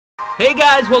Hey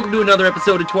guys, welcome to another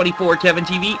episode of 24 Kevin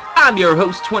TV. I'm your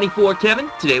host, 24 Kevin.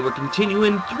 Today we're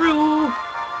continuing through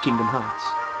Kingdom Hearts.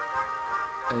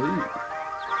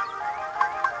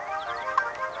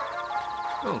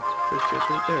 Oh, there's Jess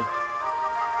right there.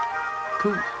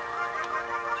 Cool.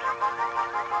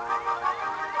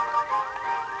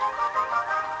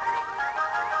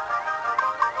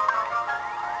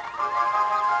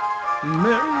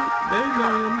 Very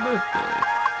Marion birthday.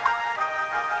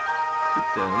 Sit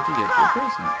down to get your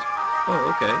present. Oh,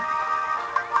 okay.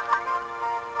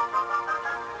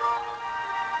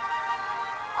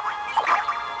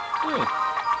 Oh,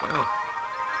 wow.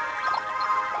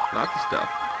 Lots of stuff.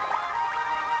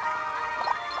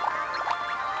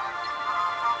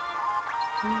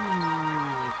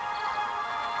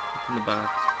 What's in the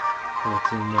box?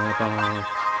 What's in the box?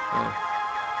 Oh.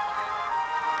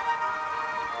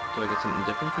 Do I get something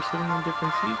different for sitting on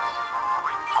different seats?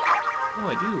 Oh,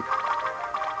 I do.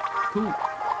 Cool.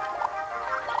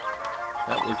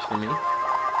 That works for me.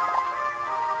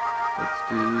 Let's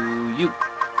do you.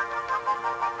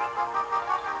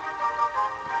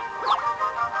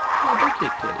 Oh, birthday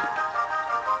cake.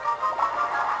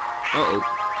 Uh-oh.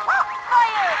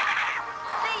 Fire!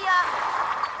 See ya!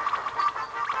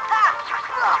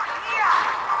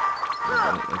 I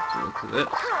don't like the look of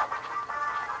this.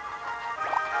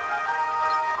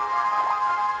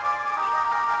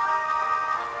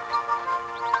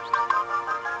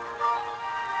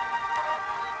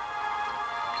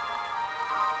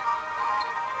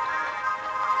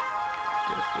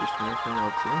 Guess there's nothing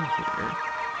else in here.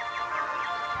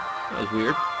 That was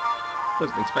weird.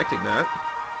 Wasn't expecting that.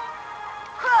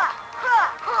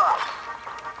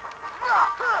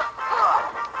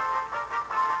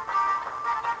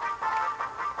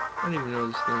 I didn't even know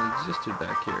this thing existed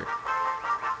back here.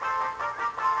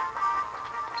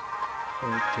 Oh,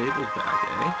 the table's back,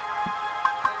 eh?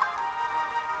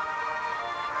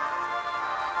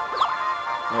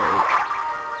 Uh-oh.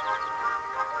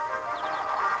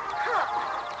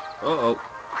 Uh-oh.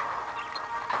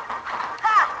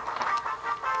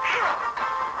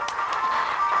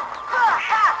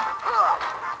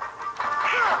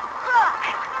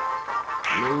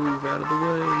 Move out of the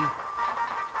way.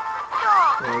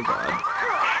 Oh, God.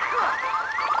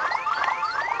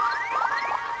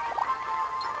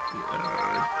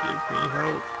 Give me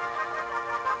help.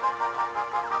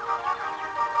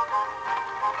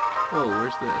 Whoa,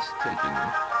 where's this taking me?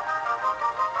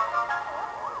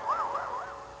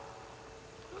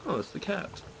 Oh, it's the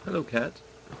cat. Hello, cat.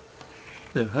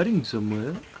 They're hiding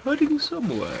somewhere. Hiding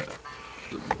somewhere.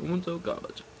 The moment oh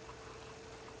God.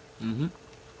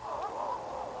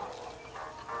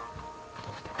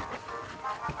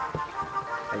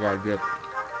 I gotta dip.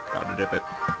 Gotta dip it.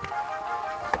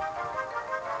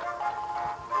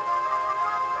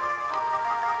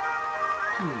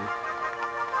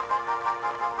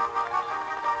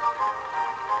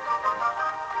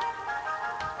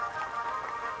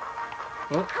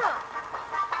 Oh.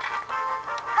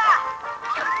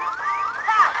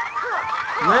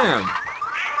 Man.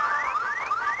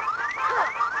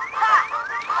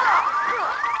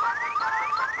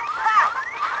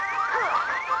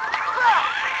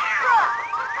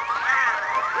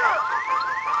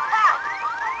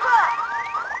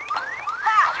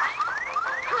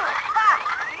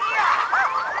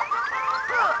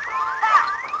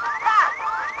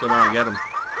 Come on, get him.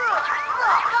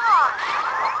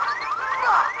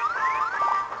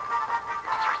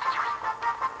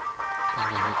 I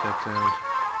don't like that sound.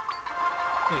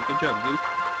 Hey, good job, Goose.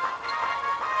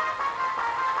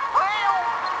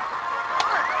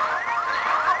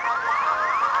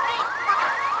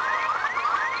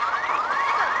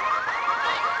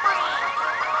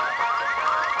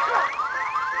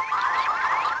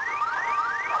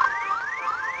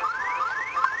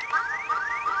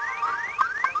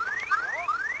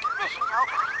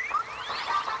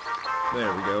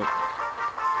 There we go.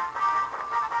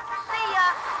 See ya!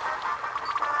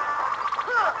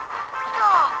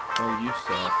 Oh, you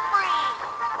suck.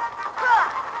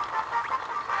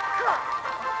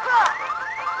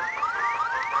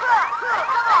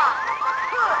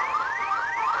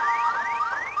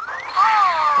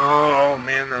 Oh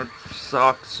man, that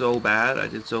sucked so bad. I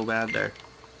did so bad there.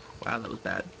 Wow, that was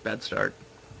bad. Bad start.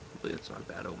 Hopefully it's not a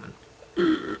bad omen.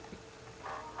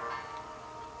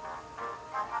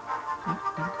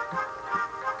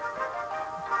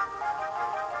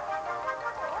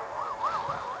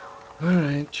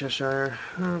 Alright, Cheshire.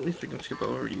 At least we can skip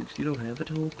over you because you don't have a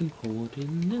token port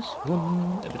in this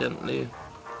one, evidently.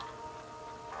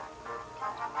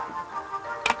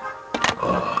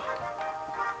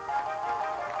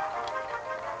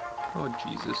 Oh,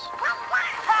 Jesus.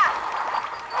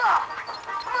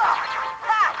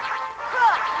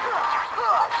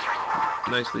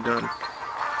 Nicely done.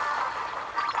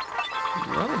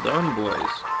 Well done, boys.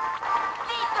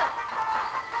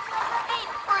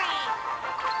 Deep freeze.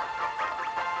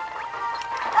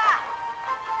 Ha!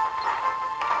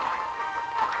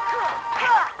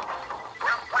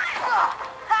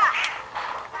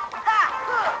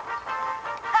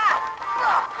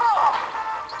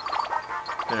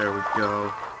 There we go.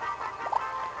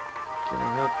 Get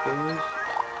up, boys.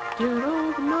 Get all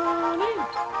the money.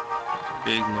 It's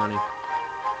big money.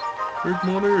 Big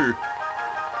money.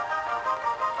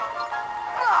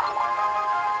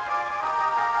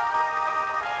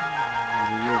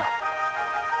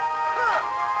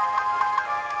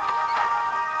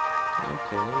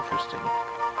 Okay, interesting.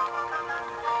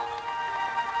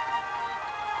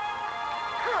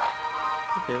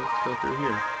 Okay, let's go through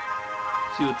here.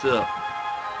 See what's up.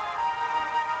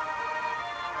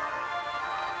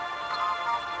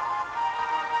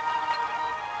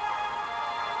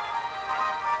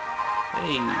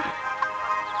 Hey.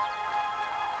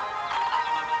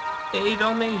 Hey,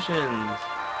 Dalmatians.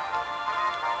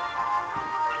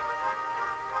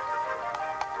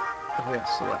 Oh yeah,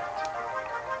 select.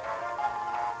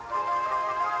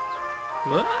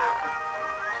 What?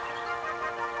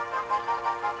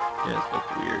 Yeah, this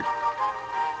looks weird.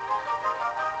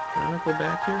 Can I not go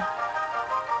back here?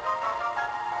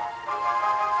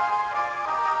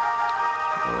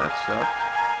 Oh, that sucked.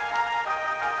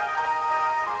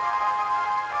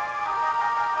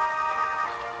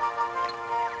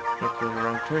 Must be the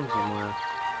wrong turn somewhere.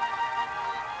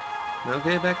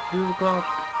 Okay, back to the clock.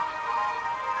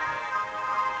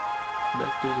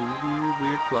 Back to the weird,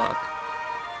 weird clock.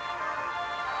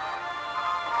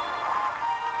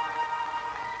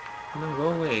 No, go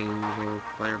away, you little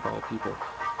fireball people.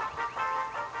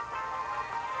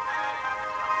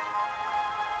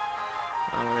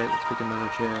 Alright, let's pick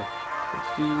another chair. Let's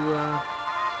do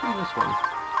this one.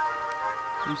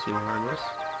 You seem harmless.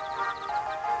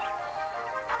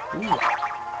 Ooh,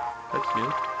 that's new.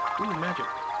 Ooh, magic.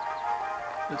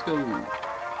 Let's go.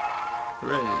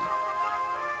 Hooray.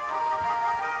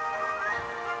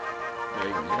 There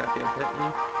you go, you happy I'm petting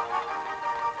you?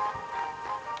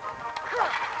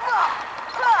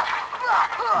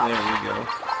 There we go.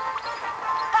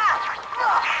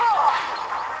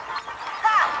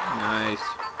 Nice.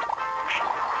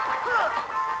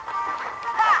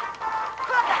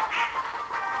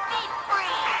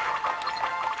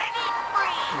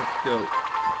 Let's go.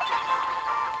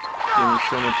 It's gonna be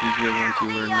so much easier once you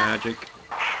learn magic.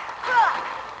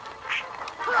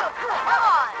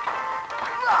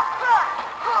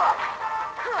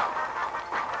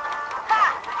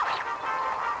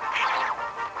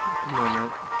 Come on now.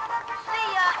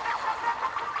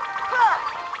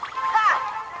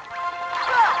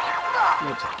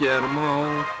 Let's get them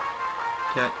all.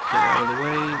 Cat, get out of the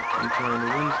way. I'm trying to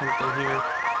win something here.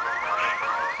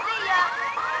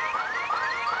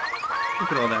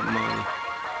 Look at all that money.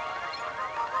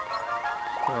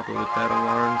 Probably with that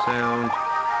alarm sound.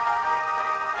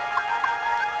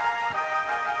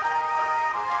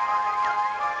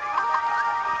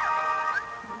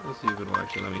 Let's see if it'll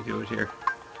actually let me do it here.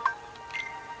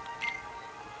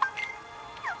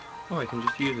 Oh, I can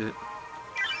just use it.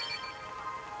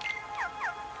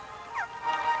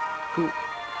 Cool.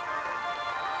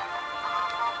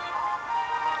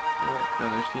 Alright, now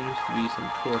there seems to be some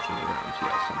torches around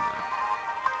here somewhere.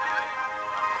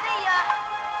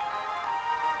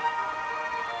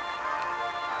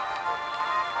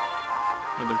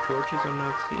 Are there torches I'm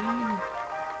not seeing?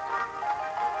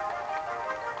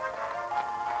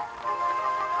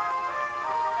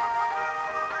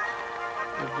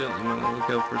 Evidently want to look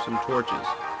out for some torches.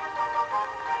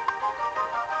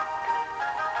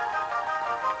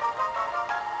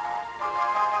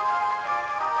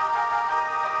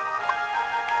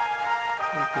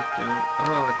 Put this down.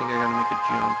 Oh, I think I gotta make a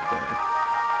jump there.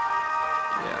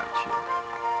 Gotcha.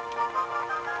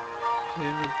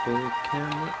 Terrible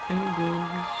camera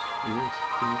angles. This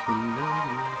is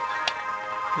nice.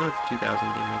 No, it's a 2000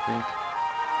 game, I think.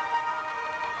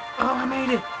 Oh, I made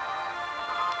it!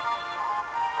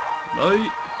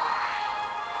 Light!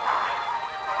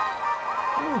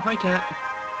 Oh, hi, cat.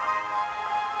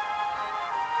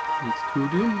 It's too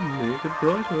dim, make it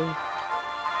brighter.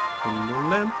 From the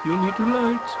lamp you need to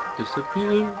light.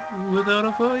 Disappear without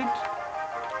a fight.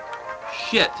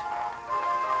 Shit!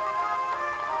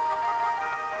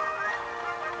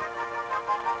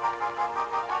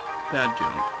 Bad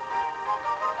jump.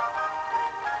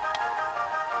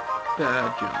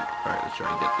 Bad jump. Alright, let's try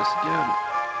and get this again.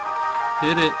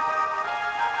 Hit it.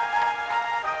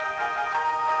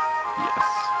 Yes.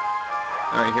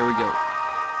 Alright, here we go.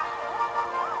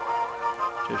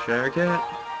 Cheshire Cat.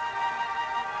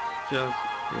 Just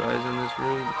rise in this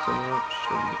room, but someone else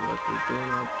show me what they're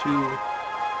doing up to.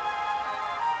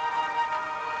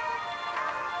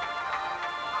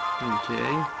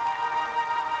 Okay.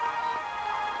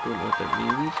 Don't know what that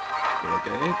means, but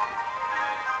okay.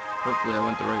 Hopefully I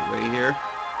went the right way here. I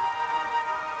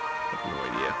have no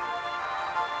idea.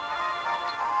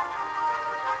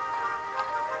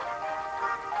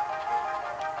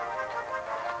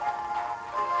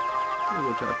 I'll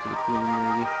go talk to the queen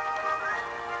lady.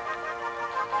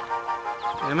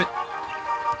 Damn it.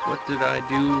 What did I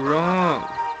do wrong?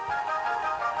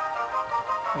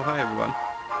 Oh, hi everyone.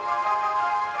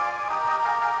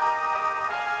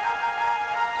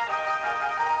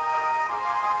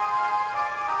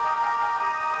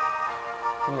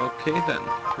 Okay then.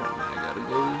 Apparently I gotta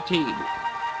go to the table.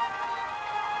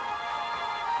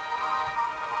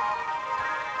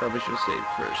 Probably should have saved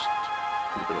first.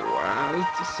 Would have been a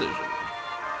wise decision.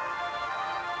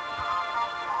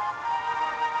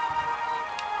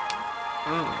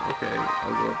 Oh, okay.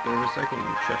 I'll go up there in a second.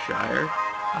 Cheshire.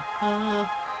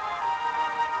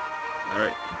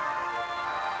 Alright.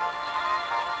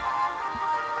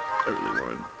 I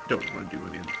really don't want to do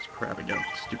any of this crap again.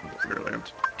 Stupid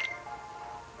Wonderland.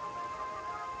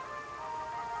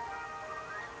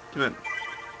 Come on.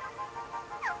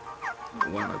 Oh,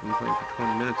 wow, I've been playing for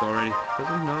 20 minutes already. Does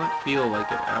not feel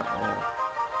like it at all.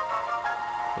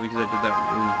 Because I did that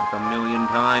room like a million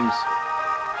times.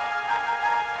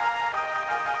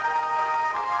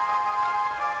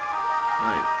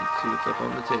 Alright, let's see what's up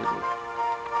on the table.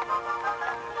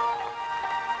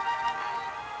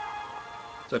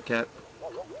 What's up, cat?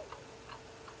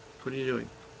 What are you doing?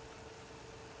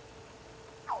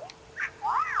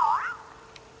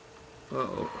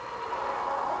 Uh-oh.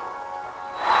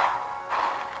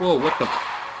 Whoa, what the...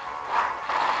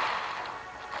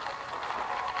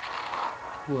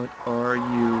 What are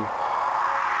you?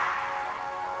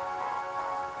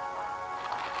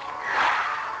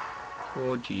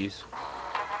 Oh, jeez.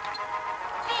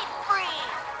 Deep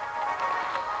freeze.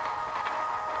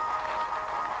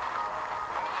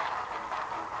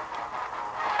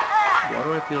 Why do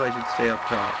I feel I should stay up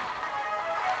top?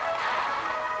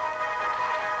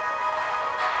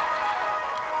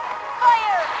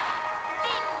 Fire.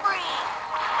 Deep freeze.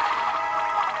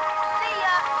 See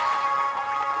ya.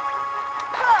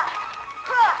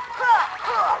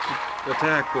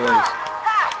 Attack, boys.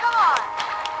 Ha, come on.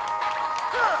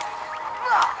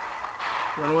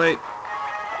 Run away.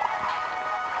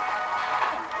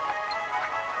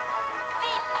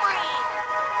 Deep freeze.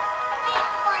 Deep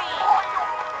freeze.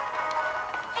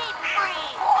 Deep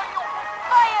freeze.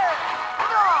 Fire.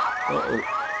 Uh-oh.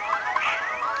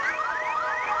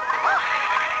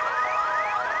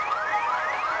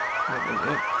 I'm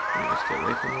gonna stay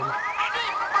away from them.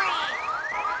 Deep freeze.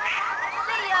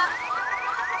 See ya.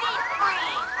 Deep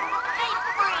freeze. Deep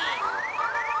freeze.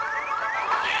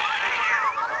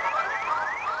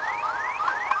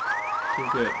 Too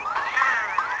good.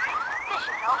 This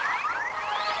should help.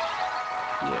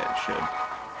 Yeah, it should.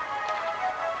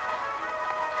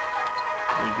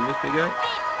 Can we do this, big guy?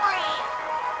 Deep freeze.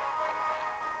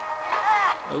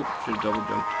 Oh, should have double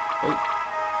jumped. Oh.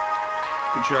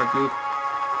 Good shot, Goof.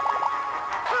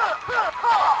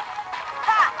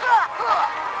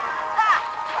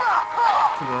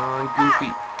 Come on,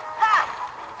 Goofy.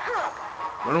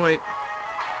 Run away.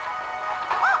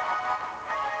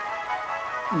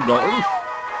 No. Fire!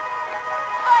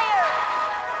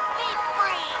 Deep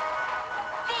freeze!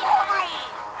 Deep freeze!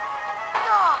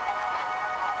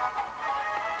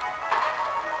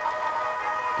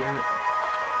 Damn it.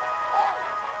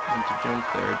 Went to jump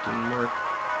there, it didn't work.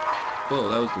 Whoa,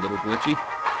 that was a little glitchy.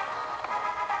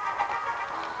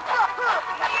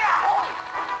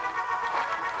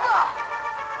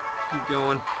 Keep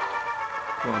going.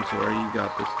 Come on, Sora, you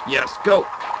got this. Yes, go!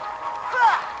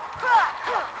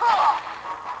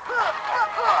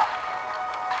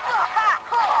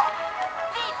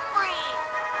 Deep freeze!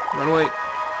 Run away.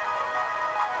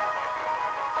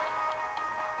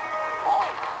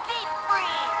 Deep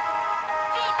freeze!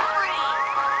 Deep freeze!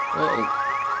 Uh-oh.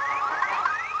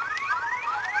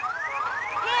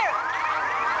 Here!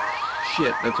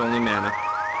 Shit, that's only mana.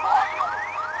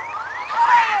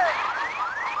 Fire!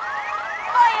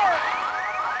 Fire!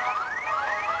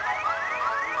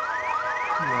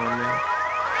 Come on, man.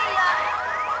 See ya!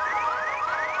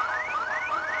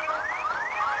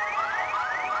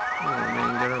 Oh, man,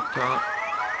 get up top.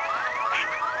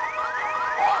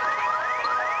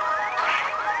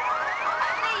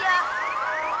 See ya!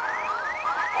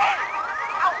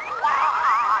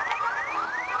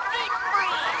 Deep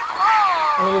freeze!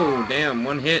 Oh, damn,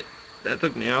 one hit. That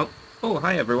took me out. Oh,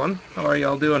 hi everyone. How are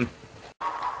y'all doing? See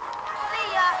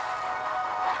ya.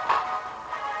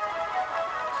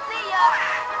 See ya.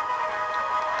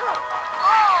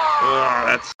 Oh.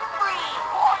 That's... Free.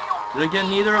 Did I get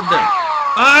neither of them?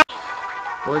 Ah!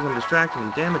 Boys, I'm distracting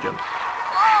and damage them.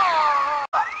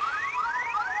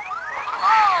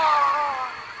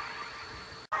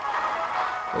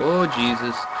 Oh,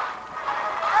 Jesus.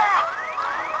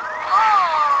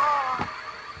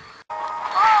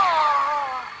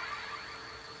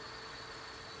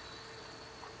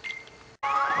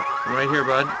 I'm right here,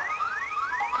 bud.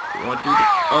 You want to do the...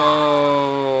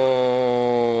 Oh,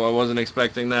 I wasn't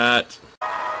expecting that.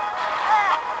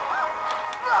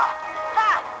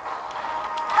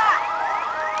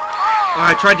 Oh,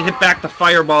 I tried to hit back the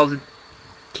fireballs.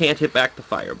 Can't hit back the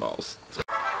fireballs.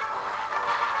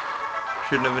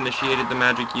 Shouldn't have initiated the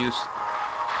magic use.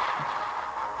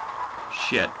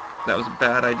 Shit. That was a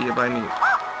bad idea by me.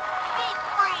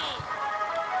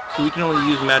 So we can only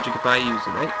use magic if I use it,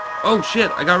 right? Oh shit,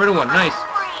 I got rid of one. Nice.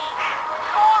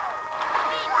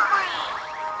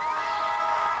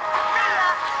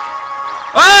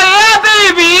 Oh yeah,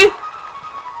 baby!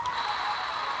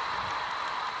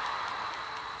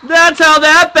 That's how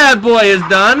that bad boy is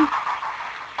done.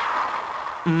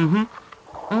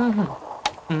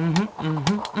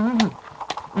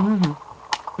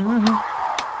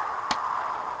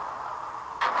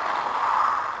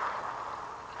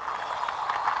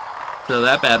 So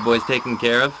that bad boy's taken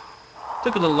care of.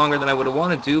 Took a little longer than I would have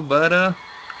wanted to, but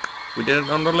we did it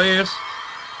nonetheless.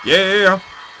 Yeah.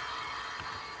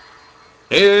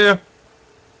 Yeah.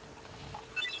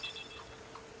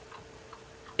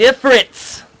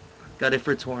 Ifrits! Got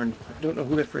Ifrit's horn. I don't know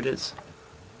who Ifrit is,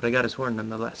 but I got his horn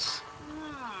nonetheless.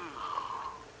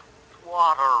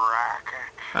 What a racket.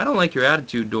 I don't like your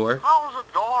attitude, Door. How's a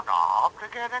doorknob to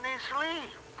get any sleep?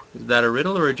 Is that a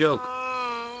riddle or a joke?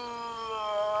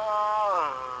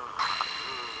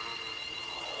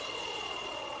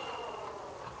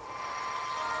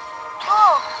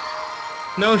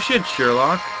 No shit,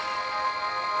 Sherlock.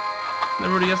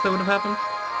 Never would have guessed that would have happened.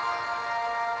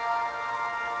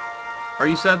 Are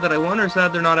you sad that I won, or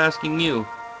sad they're not asking you?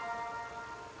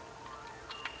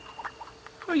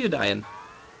 How are you dying?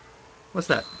 What's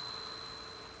that?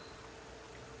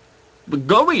 The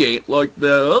gummy ain't like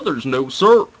the others, no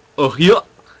sir. Oh yeah.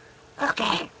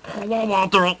 Okay,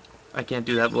 I can't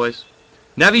do that voice.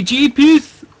 Navi G,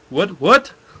 peace!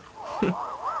 What?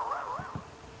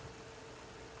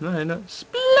 No.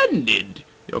 Splendid!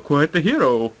 You're quite the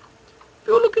hero. If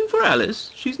you're looking for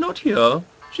Alice, she's not here.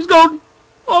 She's gone.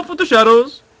 Off with the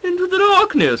shadows. Into the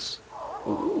darkness.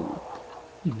 Ooh.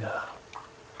 No.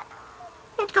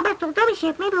 let's go back to the gummy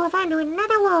ship. Maybe we'll find her in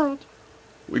another world.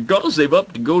 We gotta save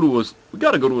up to go to a... We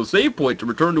gotta go to a save point to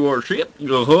return to our ship. To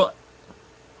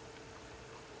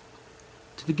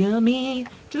the gummy.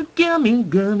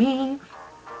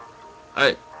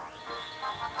 Alright.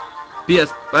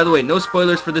 P.S. By the way, no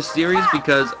spoilers for this series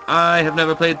because I have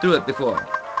never played through it before.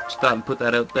 Just thought I'd put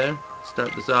that out there.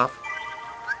 Start this off.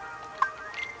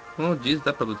 Oh, jeez,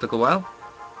 that probably took a while.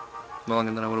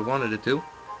 Longer than I would have wanted it to.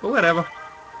 But whatever.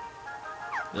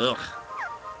 Ugh.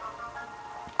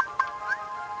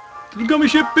 To the gummy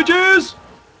ship, bitches!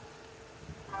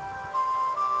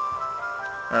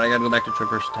 Alright, I gotta go back to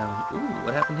Traverse Town. Ooh,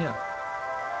 what happened here?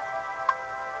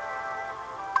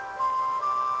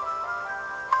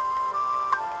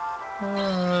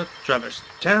 Traverse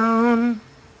Town.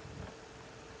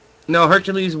 No,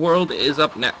 Hercules World is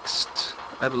up next,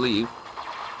 I believe.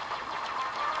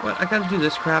 What? I gotta do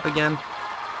this crap again?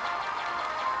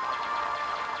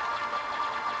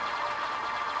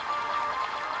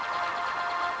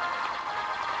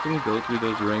 Can you go through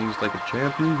those rings like a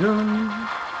champion?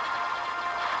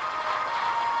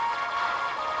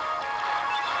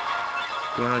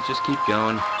 Come on, let's just keep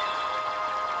going.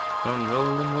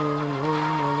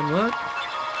 Rolling, what?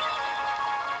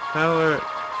 Power.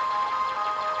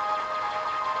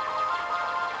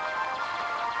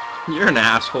 You're an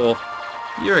asshole.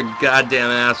 You're a goddamn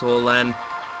asshole, Len.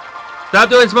 Stop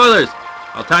doing spoilers!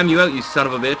 I'll time you out, you son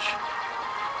of a bitch.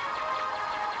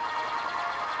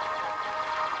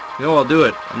 You know I'll do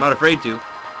it. I'm not afraid to. Can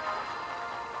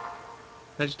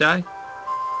I just die?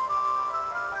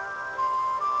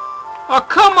 Oh,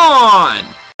 come on!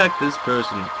 Attack this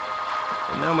person.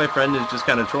 And now my friend is just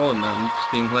kind of trolling them,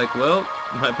 just being like, well,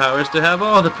 my power is to have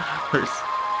all the powers.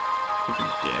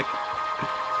 Fucking dick.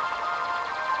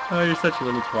 Oh, you're such a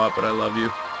little twat, but I love you.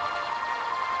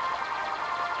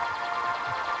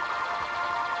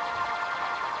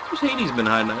 Where's Hades been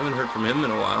hiding? I haven't heard from him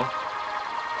in a while.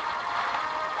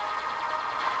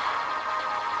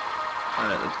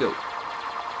 Alright, let's go.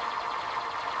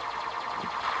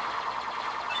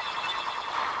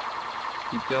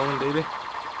 Keep going, baby.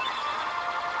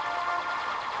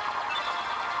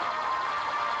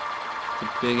 It's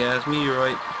a big ass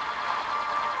meteorite.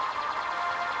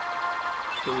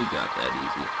 So we got that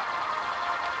easy.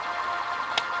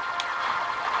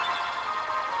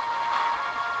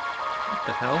 What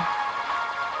the hell?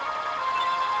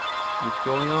 What's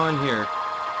going on here?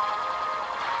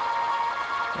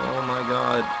 Oh my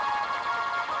god.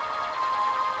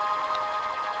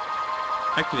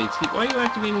 Activate sleep. Why are you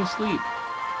activating sleep?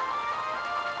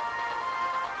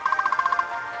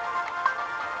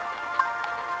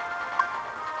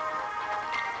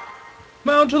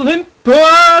 Mount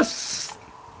Olympus!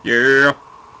 Yeah.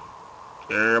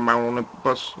 Yeah, Mount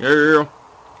Olympus. Yeah.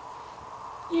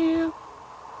 Yeah.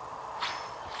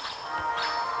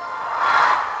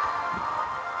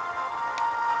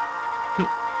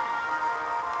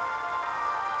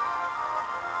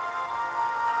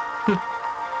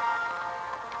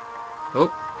 Oh,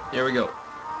 there we go.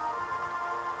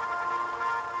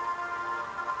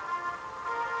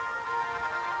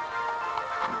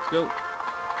 Let's go.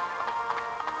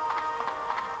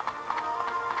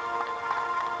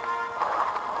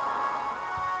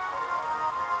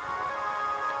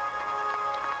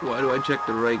 Why do I check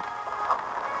the right?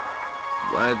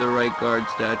 Why the right guard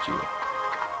statue?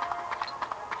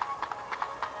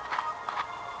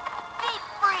 Deep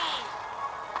freeze.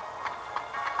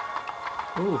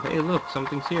 Oh, hey, look,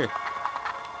 something's here.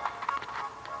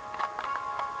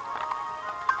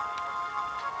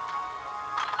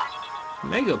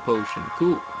 Mega potion,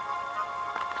 cool.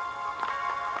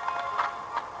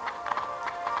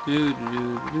 Do do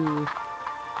do do.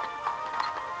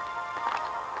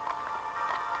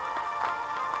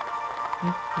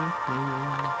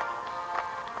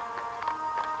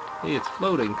 Hey, it's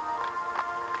floating. Is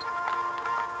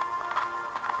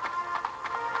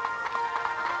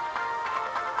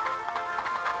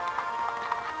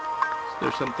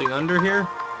there something under here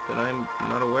that I'm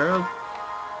not aware of?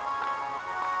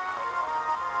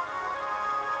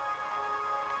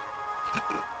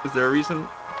 Is there a reason?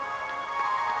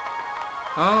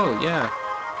 Oh, yeah.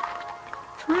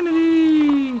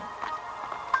 Trinity!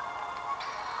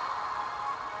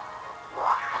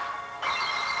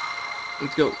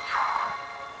 Let's go.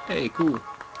 Hey, cool.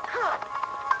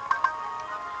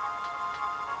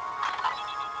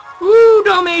 Woo,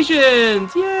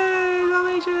 Dalmatians! Yay,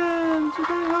 Dalmatians! We're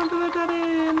going home to the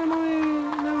daddy and the mommy.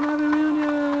 Now we'll have a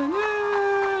reunion.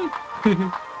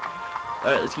 Yay!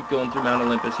 Alright, let's keep going through Mount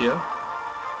Olympus here.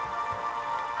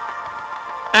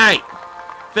 Hey!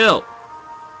 Phil!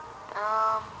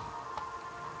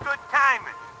 Good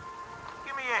timing.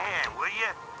 Give me a hand, will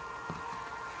you?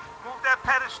 Move that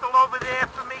pedestal over there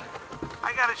for me.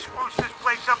 I gotta spruce this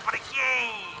place up for the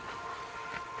game.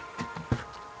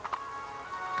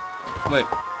 Wait.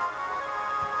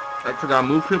 I forgot a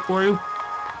move kit for you.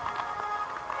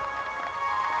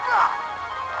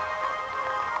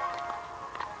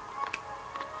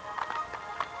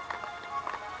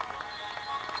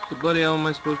 The bloody hell am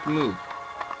I supposed to move?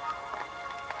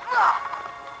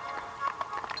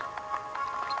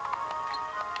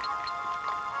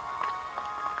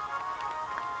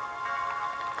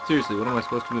 Seriously, what am I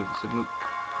supposed to move? It said move.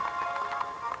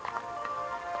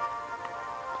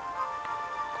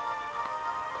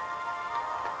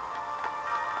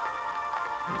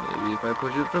 Maybe if I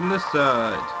push it from this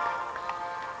side.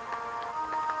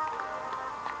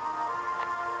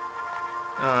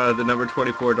 The number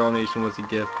 24 Dalmatian was a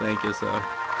gift. Thank you, sir.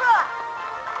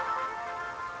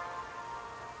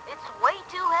 It's way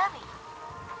too heavy.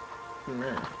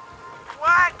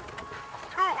 What?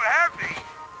 Too heavy?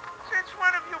 Since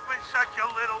when have you been such a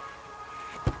little...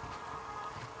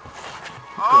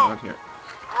 What's going on here?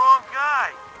 Wrong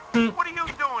guy. What are you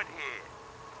doing here?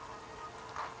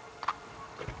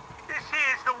 This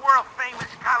here's the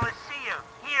world-famous Coliseum.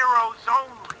 Heroes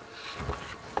only.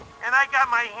 And I got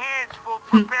my hands full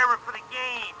preparing for the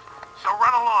games. So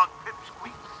run along,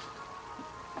 pipsqueaks.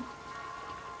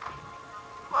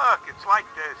 Look, it's like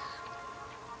this.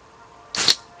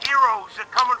 Heroes are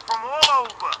coming from all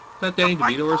over. Is that Danny to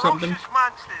fight DeVito or something? ferocious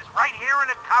monsters right here in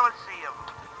the Coliseum.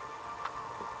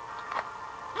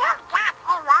 You've got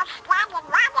heroes standing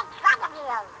right in front of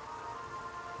you.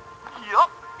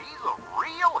 Yup, he's a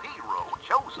real hero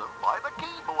chosen by the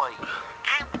Keyblade.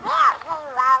 And we're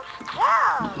heroes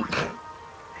too.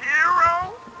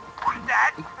 Hero?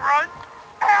 That front?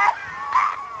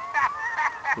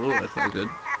 Oh, that's not good.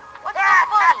 What's so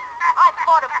funny? I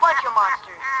fought a bunch of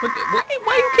monsters.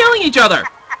 Why are you killing each other?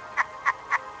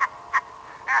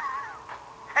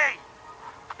 Hey,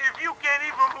 if you can't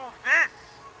even move this,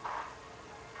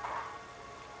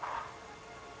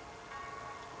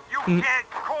 you can't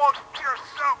call yourself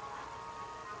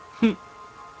Hero!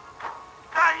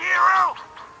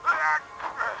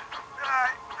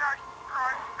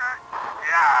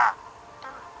 Yeah!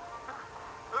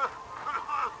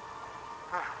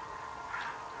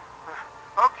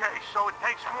 Okay, so it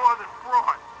takes more than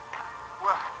fraud.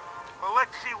 Well,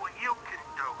 let's see what you can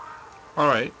do.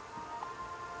 Alright.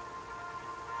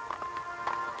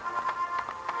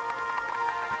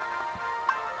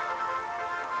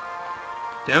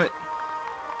 Damn it.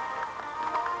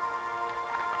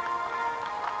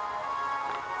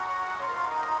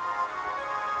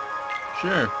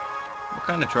 Sure. What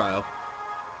kind of trial?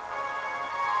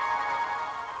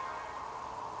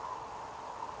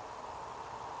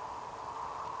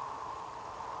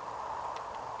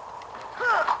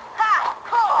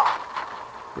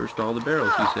 Burst all the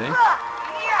barrels, you say?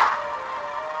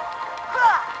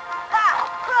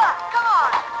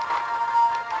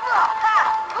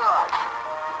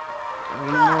 How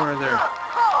many more are there?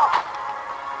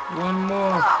 One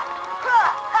more.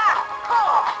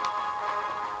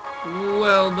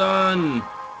 Well done.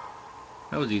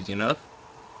 That was easy enough.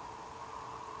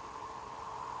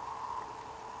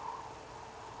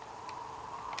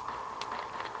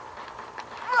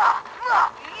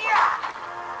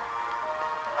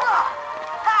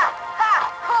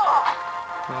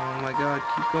 Oh my god,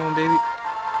 keep going, baby.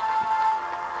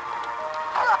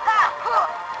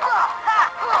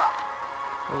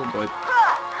 Oh boy.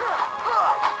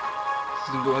 This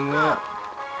isn't going well.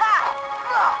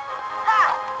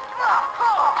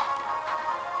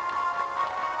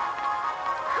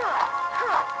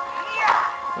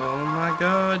 Oh my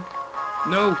god.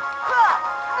 No.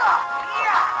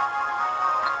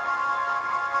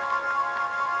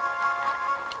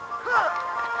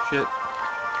 Shit.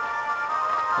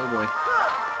 Oh boy.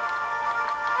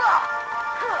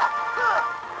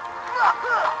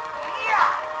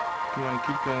 Come on,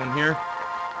 keep going here.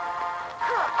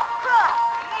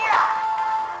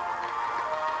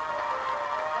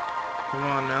 Come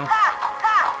on now.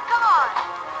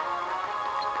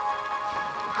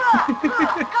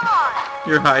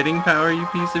 Your hiding power, you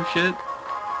piece of shit.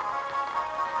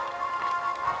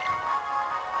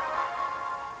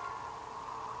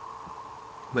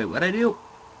 Wait, what'd I do?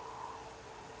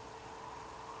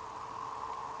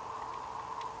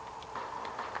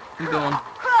 Keep going.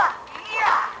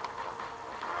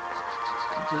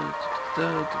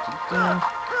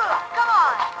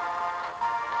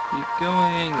 Keep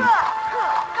going.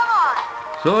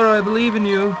 Sora, I believe in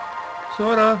you.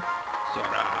 Sora.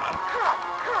 Sora.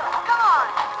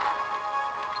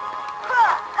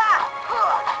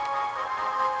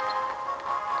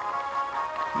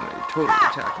 No, you're totally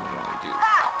attacking the wrong dude.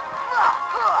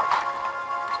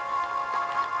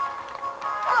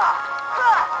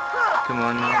 Come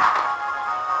on now.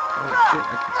 Oh shit,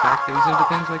 I can stack things into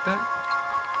things like that?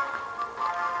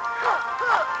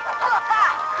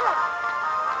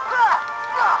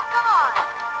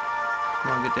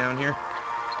 Come on, get down here.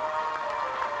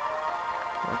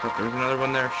 Oh, I thought there was another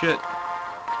one there. Shit.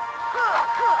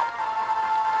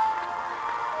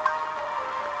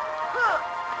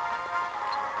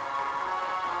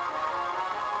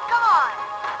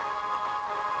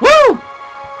 Woo!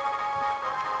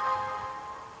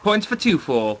 Points for 2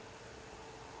 full.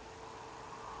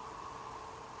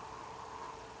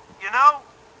 You know,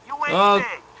 you ain't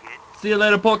bad, kid. See you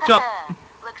later, pork chop.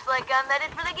 Looks like I'm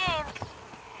headed for the games.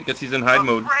 I guess he's in hide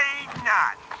mode. Afraid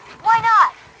not. Why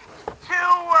not? 2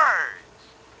 words.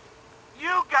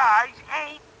 You guys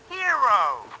ain't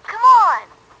heroes. Come on.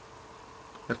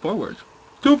 That's 4 words.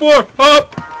 2-4,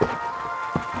 up!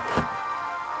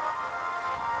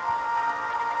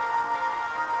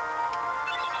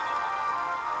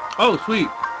 Oh, sweet.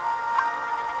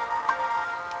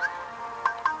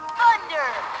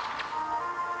 Thunder.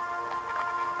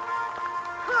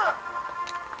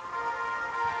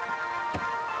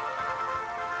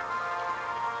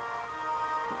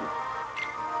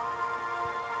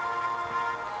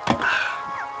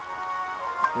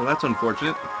 Well, that's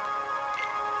unfortunate.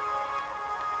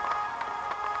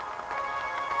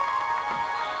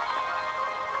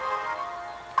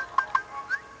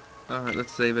 Alright,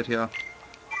 let's save it here.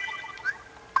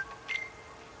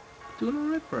 Doing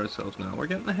alright for ourselves now. We're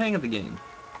getting the hang of the game.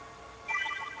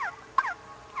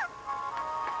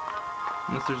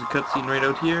 Unless there's a cutscene right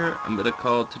out here, I'm gonna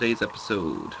call today's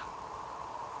episode.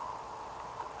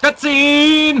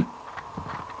 Cutscene!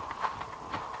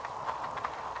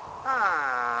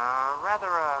 Rather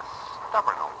a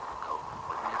stubborn old coat,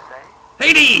 wouldn't you say?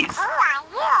 Hades!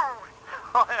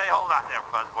 Oh, hey, hold on there,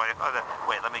 Fuzzboy.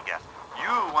 Wait, let me guess. You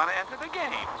want to enter the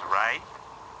games, right?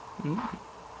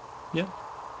 Yeah.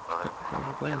 Well, That's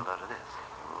my plan. a load of this.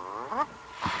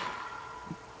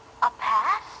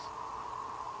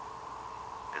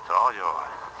 all yours.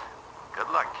 Good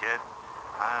luck, kid.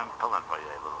 I'm pulling for you,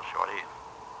 little shorty.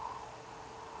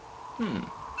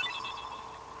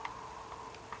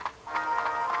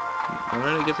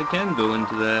 Alright, I guess I can go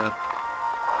into that.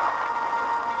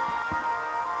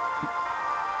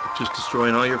 Just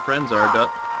destroying all your friends,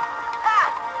 Ardut.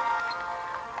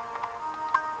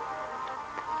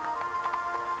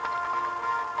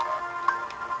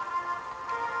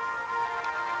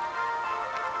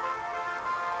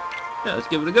 Yeah, let's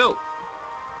give it a go.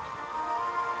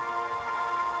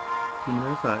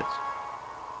 Rare fights.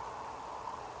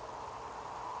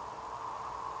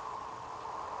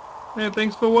 Hey,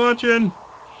 thanks for watching.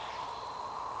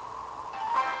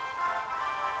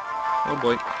 Oh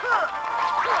boy.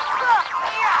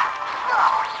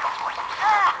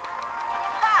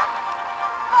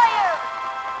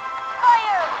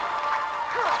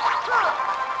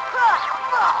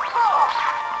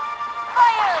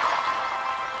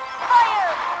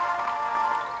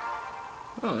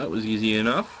 Oh, that was easy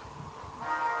enough.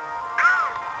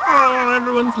 Oh,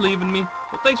 everyone's leaving me.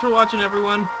 Well, thanks for watching,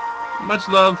 everyone. Much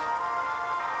love.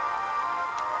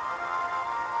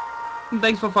 And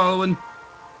thanks for following.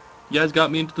 You guys got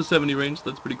me into the 70 range.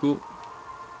 That's pretty cool.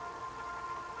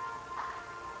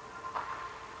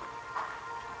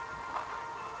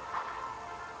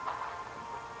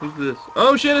 Who's this?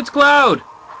 Oh shit, it's Cloud!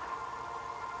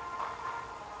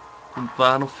 From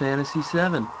Final Fantasy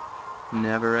VII.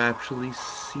 Never actually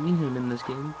seen him in this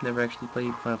game. Never actually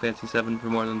played Final Fantasy VII for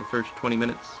more than the first 20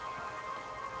 minutes.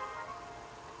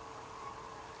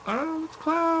 Oh, it's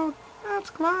Cloud! That's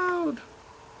Cloud!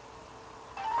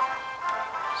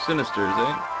 Sinisters,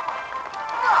 eh?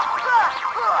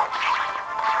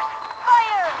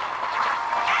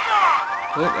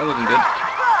 Oh, that wasn't good.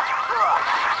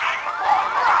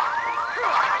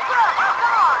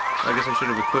 I guess I should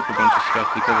have equipped a bunch of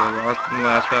stuff because I lost in the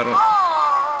last battle.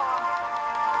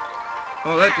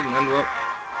 Oh, that didn't end well.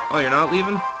 Oh, you're not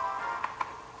leaving?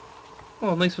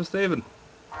 Oh, thanks for saving.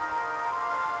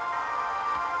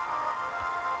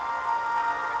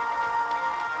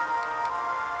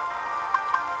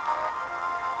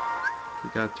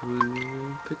 Got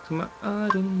to fix my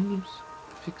items.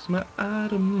 Fix my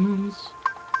items.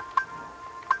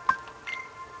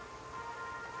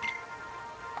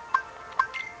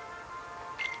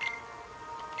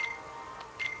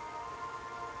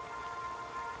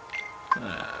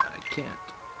 I can't.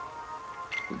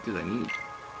 What do I need?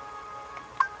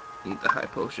 Need the high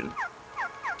potion.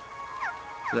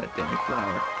 For that damn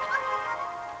flower.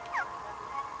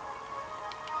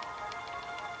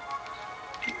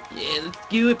 Yeah, let's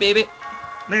do it, baby.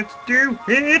 Let's do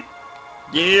it.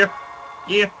 Yeah.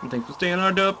 Yeah. And thanks for staying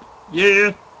on up.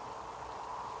 Yeah.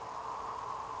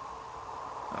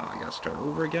 Oh, I gotta start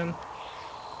over again.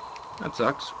 That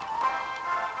sucks.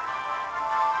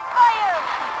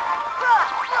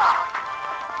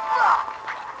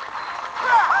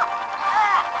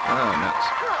 Oh, nuts.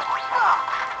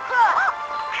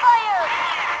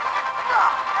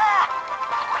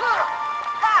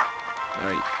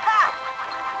 Alright.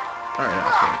 Alright,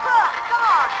 Oscar.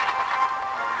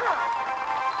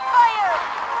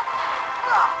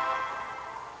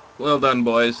 Well done,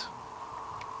 boys.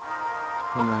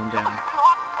 One round down.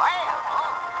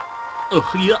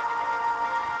 Oh, yeah.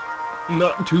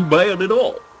 Not too bad at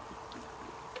all.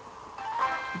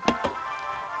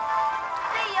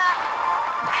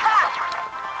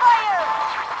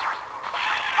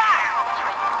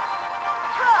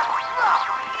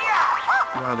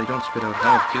 Wow, they don't spit out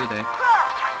health, do they?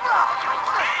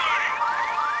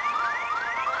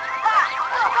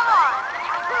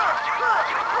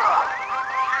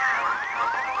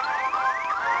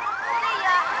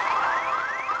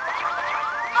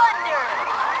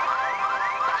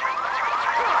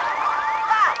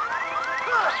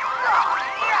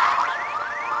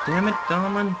 Damn it,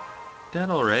 Donlin. Dead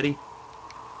already.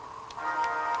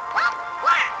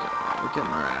 Yeah, we're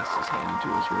getting our asses handed to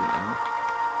us right now.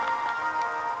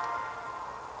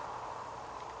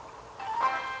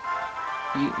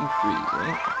 Eat and freeze,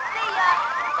 right?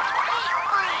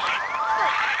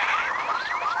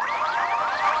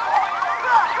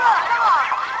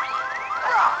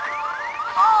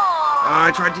 Oh,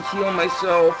 I tried to heal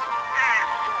myself.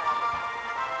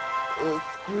 Oh,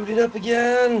 screwed it up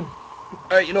again.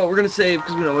 Alright, you know what, we're gonna save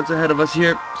because we know what's ahead of us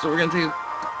here. So we're gonna take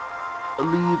a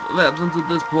leave of absence at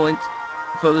this point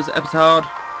for this episode.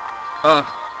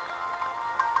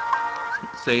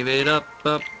 Save it up,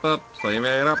 save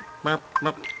it up.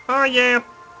 Oh yeah.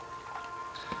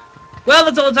 Well,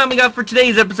 that's all the time we got for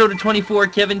today's episode of 24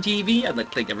 Kevin TV. I'd like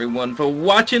to thank everyone for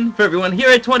watching. For everyone here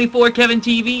at 24 Kevin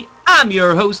TV, I'm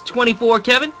your host, 24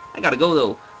 Kevin. I gotta go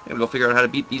though. I gotta go figure out how to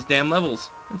beat these damn levels.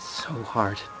 It's so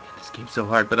hard. Man, this game's so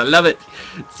hard, but I love it.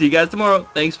 See you guys tomorrow.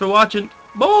 Thanks for watching.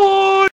 Bye!